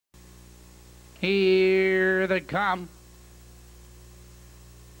Here they come.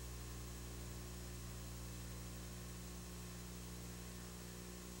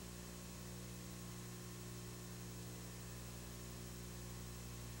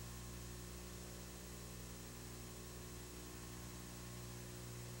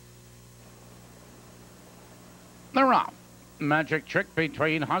 They're off. Magic trick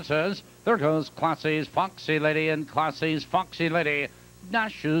between horses. There goes Classy's Foxy Lady, and Classy's Foxy Lady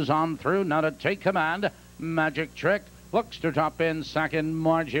dashes on through now to take command. Magic trick looks to top in second.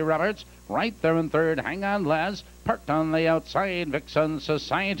 Margie Roberts right there in third. Hang on, Les. Parked on the outside. Vixen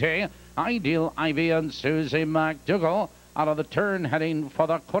Society. Ideal Ivy and Susie McDougall out of the turn heading for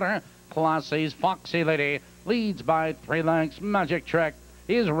the quarter. Classy's Foxy Lady leads by 3 lengths. Magic trick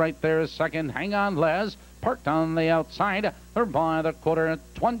is right there second. Hang on, Les. Parked on the outside. They're by the quarter,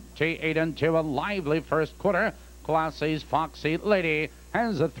 28 and 2, a lively first quarter. Classy's Foxy Lady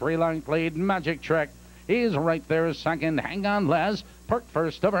has a 3-length lead. Magic trick is right there second. Hang on, Les. Parked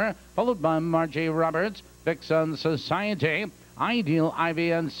first over, followed by Margie Roberts. Vixen Society, Ideal Ivy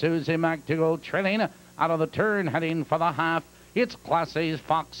and Susie McDougall trailing out of the turn heading for the half. It's Classy's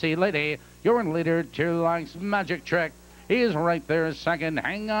Foxy Lady, your leader, 2 lengths. Magic trick is right there second.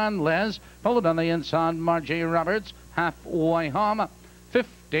 Hang on, Les. Followed on the inside, Margie Roberts. Halfway home,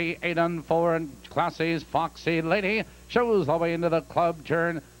 58 and 4, and Classy's Foxy Lady shows the way into the club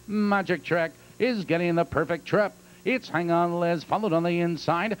turn. Magic trick is getting the perfect trip. It's Hang On, Les. Followed on the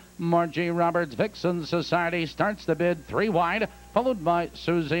inside, Margie Roberts. Vixen Society starts the bid 3 wide, followed by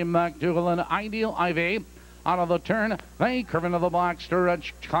Susie McDougall and Ideal Ivy. Out of the turn, they curve into the box to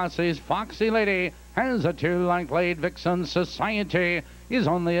reach Classy's Foxy Lady has a 2-length lead. Vixen Society is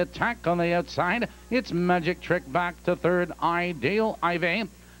on the attack on the outside. It's Magic Trick back to third. Ideal Ivy,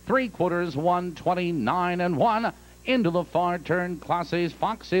 3/4, 129 and 1. Into the far turn, Classy's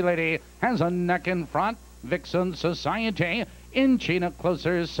Foxy Lady has a neck in front. Vixen Society inching it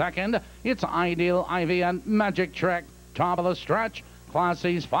closer second. It's Ideal Ivy and Magic Trick top of the stretch.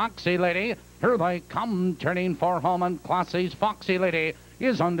 Classy's Foxy Lady, here they come, turning for home, and Classy's Foxy Lady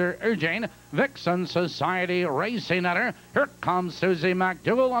is under urging. Vixen Society racing at her. Here comes Susie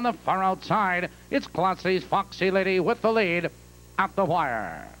McDougall on the far outside. It's Classy's Foxy Lady with the lead at the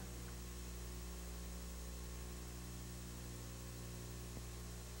wire.